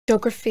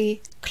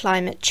Geography,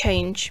 climate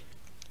change.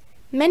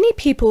 Many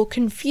people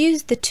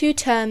confuse the two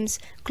terms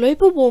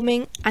global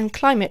warming and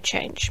climate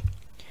change.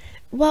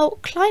 Well,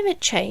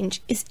 climate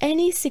change is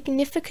any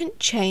significant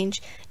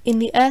change in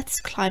the Earth's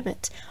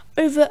climate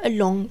over a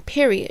long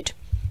period,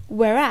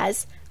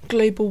 whereas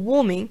global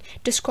warming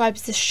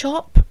describes the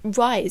sharp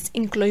rise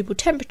in global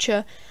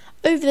temperature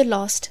over the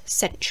last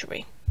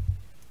century.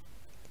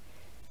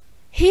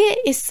 Here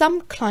is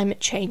some climate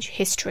change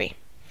history.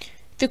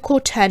 The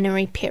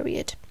Quaternary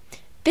Period.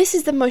 This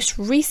is the most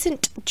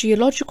recent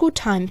geological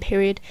time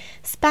period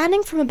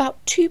spanning from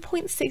about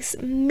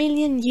 2.6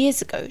 million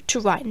years ago to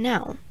right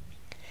now.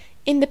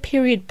 In the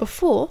period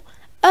before,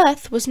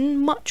 Earth was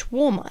much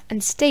warmer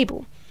and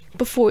stable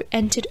before it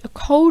entered a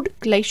cold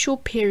glacial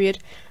period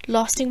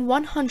lasting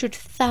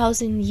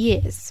 100,000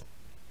 years.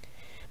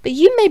 But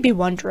you may be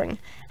wondering,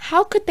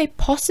 how could they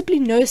possibly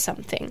know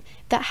something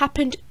that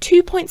happened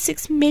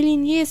 2.6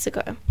 million years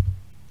ago?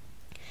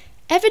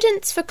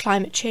 Evidence for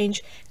climate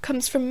change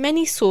comes from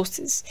many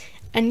sources,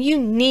 and you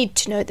need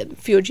to know them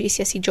for your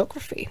GCSE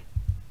geography.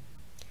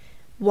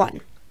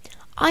 1.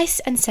 Ice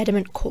and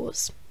sediment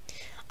cores.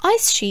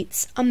 Ice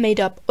sheets are made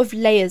up of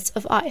layers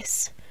of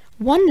ice.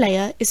 One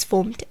layer is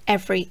formed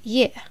every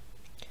year.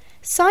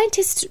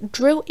 Scientists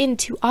drill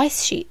into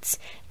ice sheets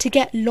to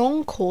get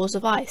long cores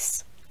of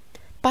ice.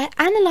 By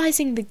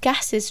analysing the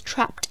gases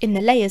trapped in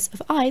the layers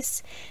of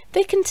ice,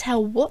 they can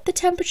tell what the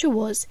temperature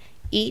was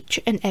each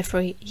and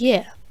every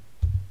year.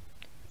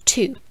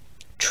 2.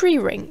 Tree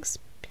rings.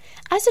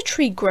 As a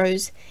tree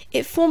grows,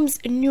 it forms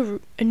a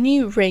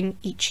new ring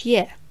each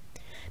year.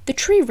 The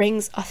tree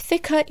rings are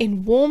thicker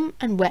in warm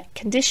and wet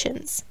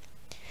conditions.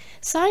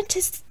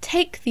 Scientists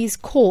take these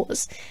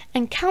cores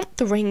and count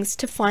the rings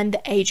to find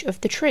the age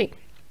of the tree.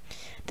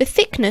 The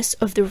thickness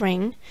of the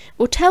ring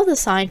will tell the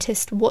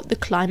scientist what the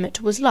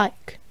climate was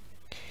like.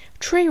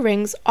 Tree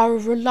rings are a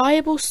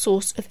reliable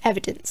source of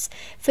evidence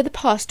for the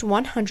past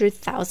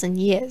 100,000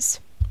 years.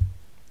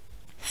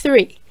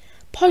 3.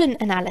 Pollen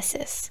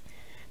analysis.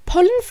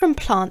 Pollen from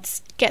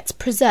plants gets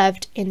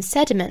preserved in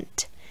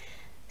sediment.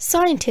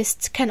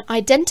 Scientists can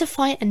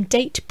identify and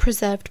date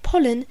preserved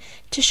pollen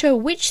to show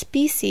which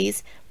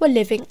species were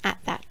living at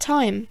that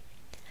time.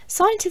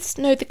 Scientists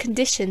know the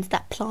conditions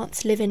that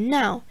plants live in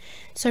now,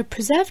 so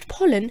preserved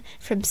pollen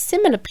from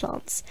similar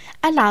plants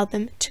allow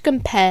them to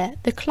compare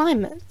the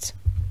climate.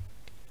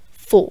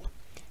 4.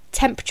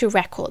 Temperature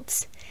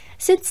records.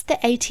 Since the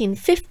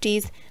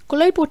 1850s,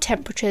 global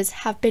temperatures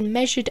have been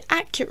measured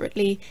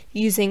accurately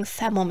using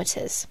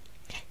thermometers.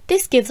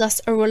 This gives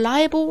us a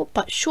reliable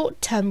but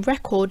short-term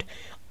record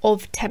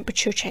of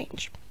temperature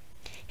change.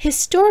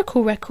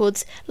 Historical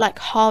records like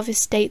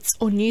harvest dates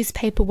or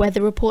newspaper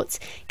weather reports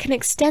can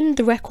extend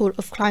the record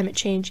of climate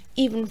change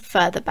even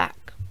further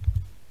back.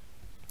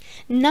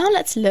 Now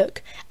let's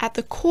look at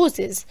the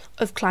causes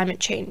of climate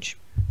change.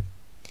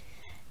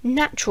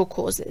 Natural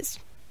causes.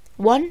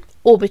 1.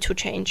 Orbital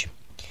change.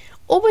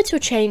 Orbital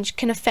change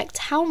can affect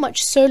how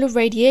much solar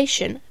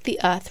radiation the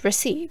Earth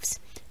receives.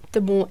 The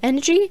more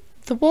energy,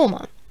 the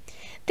warmer.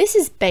 This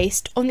is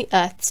based on the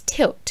Earth's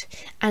tilt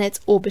and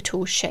its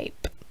orbital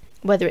shape,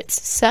 whether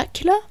it's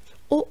circular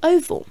or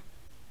oval.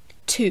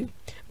 2.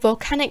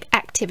 Volcanic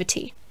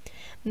activity.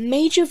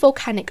 Major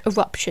volcanic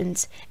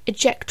eruptions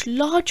eject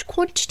large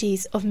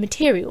quantities of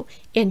material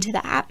into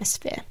the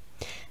atmosphere.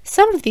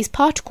 Some of these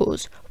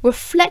particles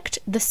reflect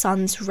the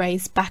sun's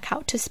rays back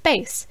out to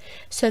space,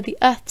 so the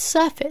Earth's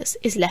surface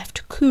is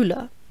left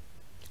cooler.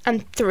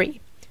 And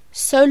 3.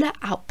 Solar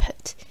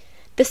output.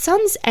 The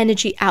sun's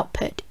energy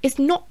output is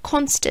not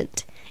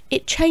constant.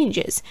 It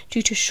changes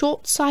due to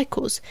short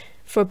cycles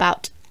for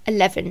about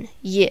 11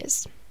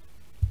 years.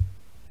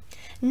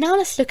 Now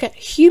let's look at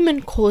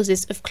human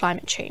causes of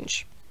climate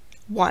change.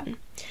 1.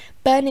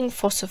 Burning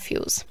fossil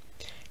fuels.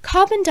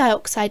 Carbon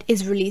dioxide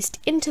is released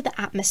into the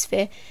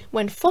atmosphere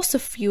when fossil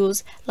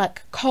fuels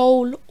like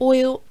coal,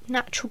 oil,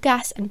 natural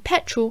gas and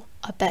petrol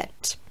are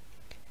burnt.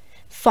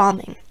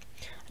 Farming.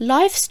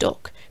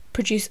 Livestock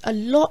produce a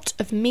lot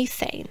of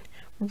methane.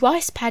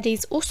 Rice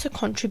paddies also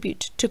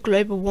contribute to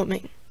global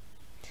warming.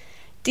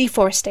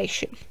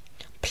 Deforestation.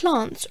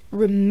 Plants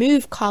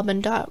remove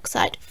carbon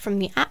dioxide from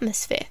the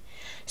atmosphere,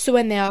 so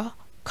when they are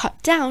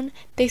cut down,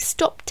 they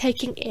stop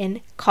taking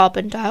in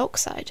carbon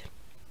dioxide.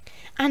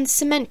 And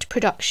cement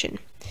production.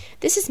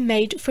 This is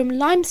made from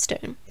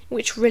limestone,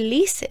 which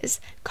releases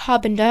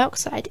carbon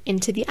dioxide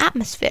into the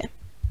atmosphere.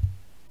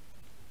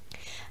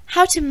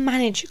 How to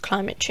manage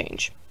climate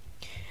change.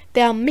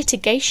 There are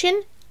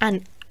mitigation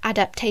and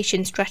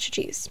adaptation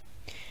strategies.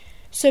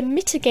 So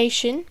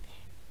mitigation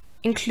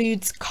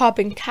includes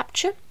carbon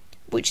capture,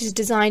 which is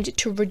designed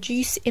to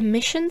reduce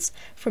emissions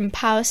from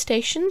power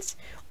stations,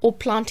 or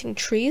planting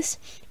trees,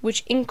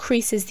 which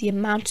increases the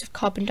amount of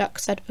carbon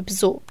dioxide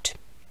absorbed.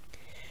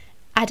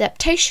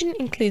 Adaptation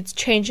includes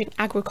changing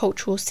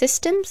agricultural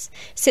systems.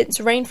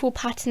 Since rainfall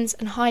patterns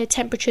and higher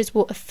temperatures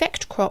will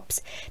affect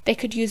crops, they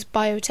could use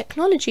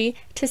biotechnology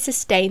to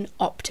sustain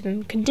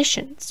optimum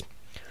conditions.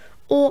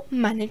 or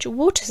manage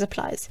water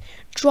supplies.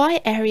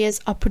 Dry areas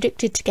are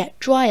predicted to get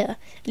drier,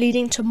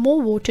 leading to more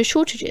water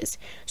shortages,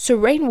 so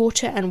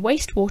rainwater and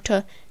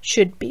wastewater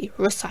should be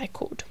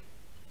recycled.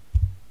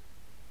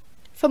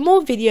 For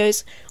more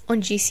videos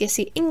on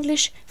GCSE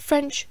English,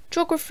 French,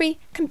 Geography,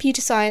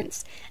 Computer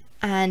Science,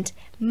 and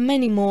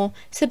many more,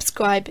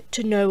 subscribe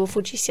to Know All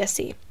for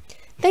GCSE.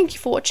 Thank you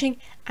for watching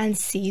and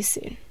see you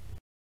soon.